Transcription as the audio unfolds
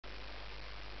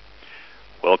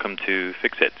Welcome to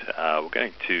Fix It. We're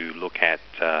going to look at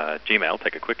Gmail,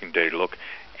 take a quick and dirty look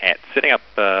at setting up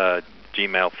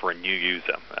Gmail for a new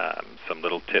user, some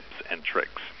little tips and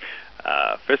tricks.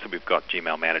 Firstly, we've got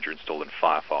Gmail Manager installed in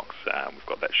Firefox. We've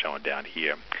got that shown down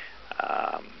here.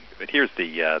 But here's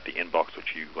the inbox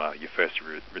which you first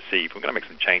received. We're going to make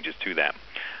some changes to that.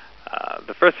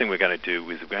 The first thing we're going to do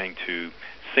is we're going to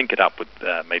sync it up with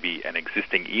maybe an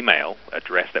existing email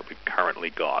address that we've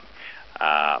currently got.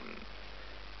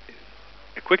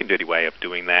 A quick and dirty way of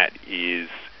doing that is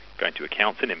going to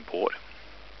Accounts and Import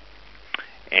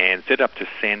and set up to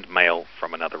send mail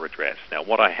from another address. Now,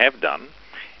 what I have done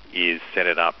is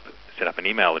set up an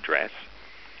email address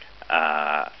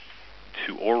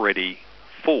to already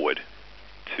forward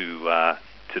to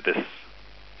this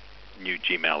new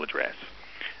Gmail address.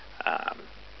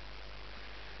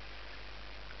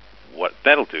 What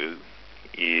that'll do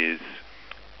is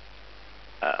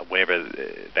wherever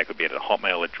that could be at a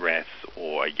Hotmail address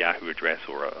or a Yahoo address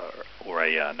or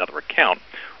another account,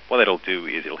 what that'll do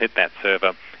is it'll hit that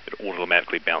server, it'll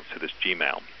automatically bounce to this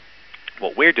Gmail.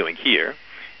 What we're doing here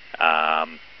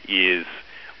is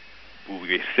we'll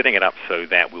be setting it up so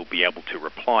that we'll be able to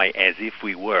reply as if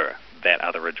we were that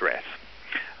other address.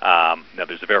 Now,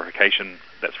 there's a verification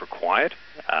that's required.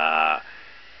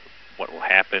 What will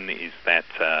happen is that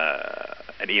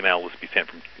an email will be sent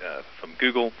from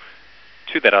Google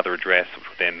to that other address, which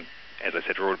will then, as I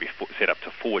said, will already be set up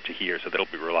to forward to here, so that'll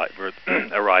be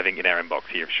arriving in our inbox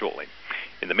here shortly.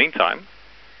 In the meantime,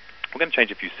 we're going to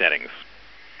change a few settings.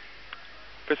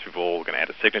 First of all, we're going to add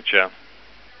a signature.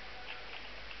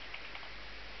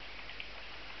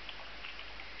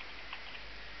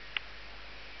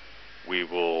 We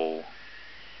will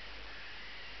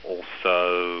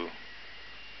also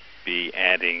be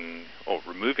adding or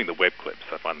removing the web clips.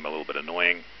 I find them a little bit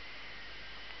annoying.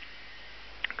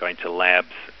 Going to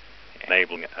Labs,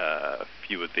 enabling a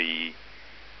few of the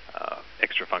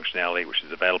extra functionality which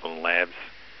is available in Labs,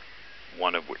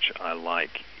 one of which I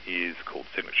like is called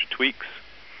Signature Tweaks,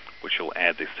 which will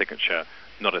add the signature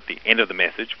not at the end of the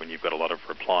message when you've got a lot of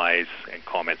replies and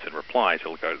comments and replies.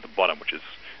 It'll go to the bottom, which is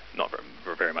not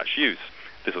very much use.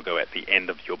 This will go at the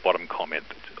end of your bottom comment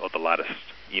or the latest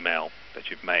email that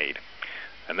you've made.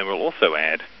 And then we'll also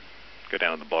add, go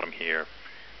down at the bottom here,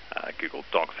 Google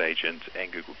Docs Agent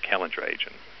and Google Calendar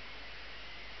Agent.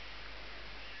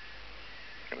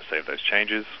 I'm going to save those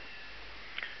changes.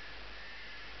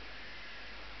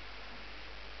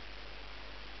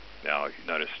 Now, you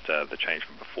noticed the change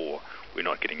from before. We're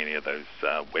not getting any of those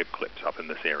web clips up in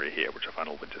this area here, which I find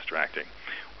a little bit distracting.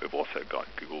 We've also got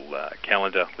Google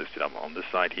Calendar listed up on this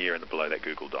side here, and below that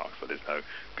Google Docs. So there's no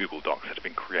Google Docs that have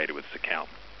been created with this account.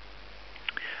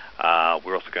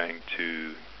 We're also going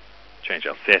to change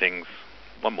our settings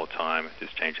one more time.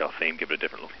 Just change our theme, give it a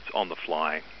different look. It's on the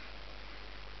fly.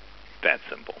 That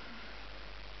simple.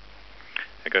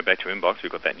 Now go back to inbox.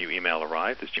 We've got that new email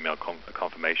arrived. This Gmail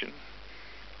confirmation.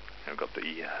 And we've got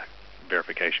the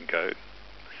verification code.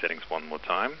 Settings one more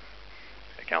time.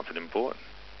 Accounts and Import.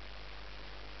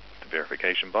 The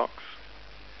verification box.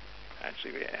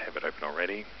 Actually, we have it open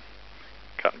already.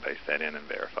 Cut and paste that in and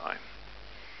verify.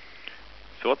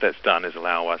 So what that's done is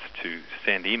allow us to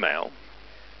send email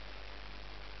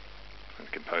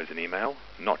and compose an email,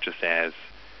 not just as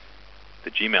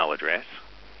the Gmail address,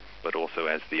 but also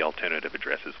as the alternative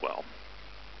address as well.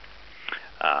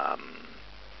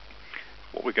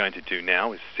 What we're going to do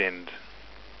now is send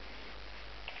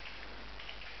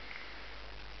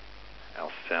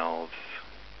ourselves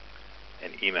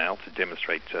an email to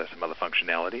demonstrate some other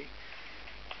functionality.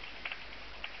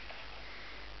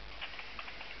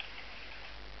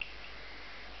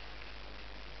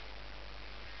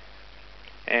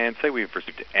 And say we've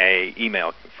received an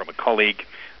email from a colleague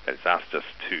that has asked us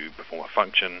to perform a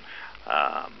function.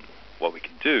 What we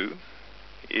can do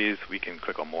is we can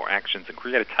click on More Actions and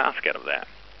create a task out of that.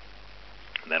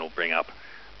 And that'll bring up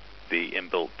the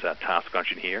inbuilt task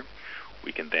function here.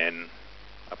 We can then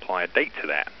apply a date to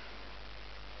that.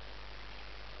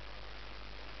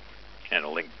 And a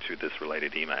link to this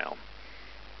related email.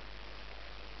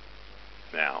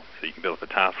 Now, so you can build up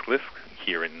a task list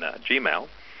here in Gmail.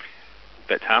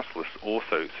 That task list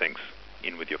also syncs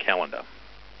in with your calendar.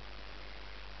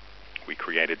 We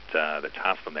created the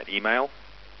task from that email,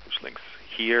 which links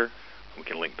here. We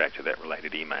can link back to that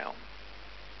related email.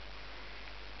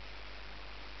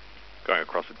 Going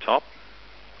across the top,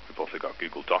 we've also got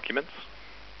Google Documents.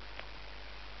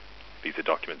 These are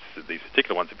documents, these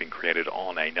particular ones have been created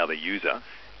on another user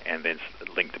and then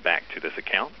linked back to this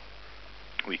account.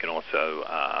 We can also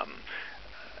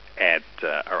add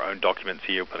our own documents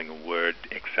here, putting in Word,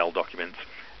 Excel documents,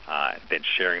 then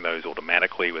sharing those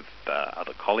automatically with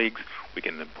other colleagues. We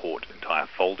can import entire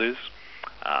folders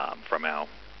from our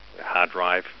hard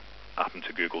drive up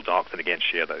into Google Docs, and again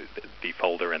share the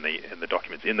folder and the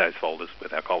documents in those folders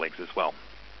with our colleagues as well.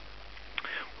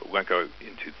 We won't go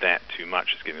into that too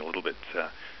much. It's getting a little bit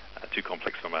too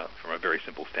complex from a very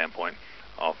simple standpoint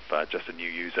of just a new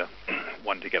user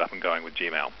wanting to get up and going with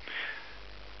Gmail.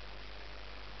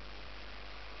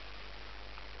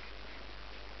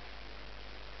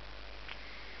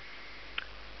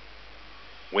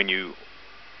 When you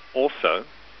also,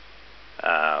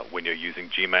 when you're using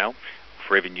Gmail,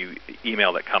 for every new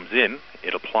email that comes in,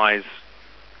 it applies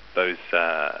those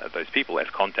people as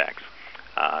contacts.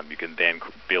 You can then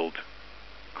build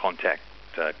contact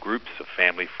groups of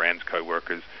family, friends,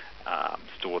 co-workers,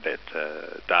 store that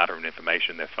data and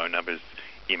information, their phone numbers,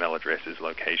 email addresses,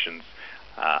 locations,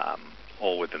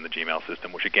 all within the Gmail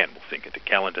system, which again will sync into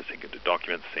Calendar, sync into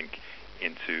Documents, sync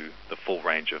into the full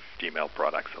range of Gmail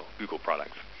products or Google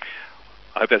products.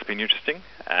 I hope that's been interesting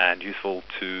and useful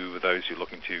to those who are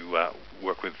looking to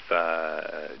work with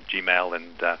Gmail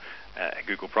and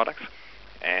Google products,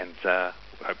 and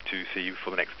hope to see you for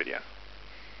the next video.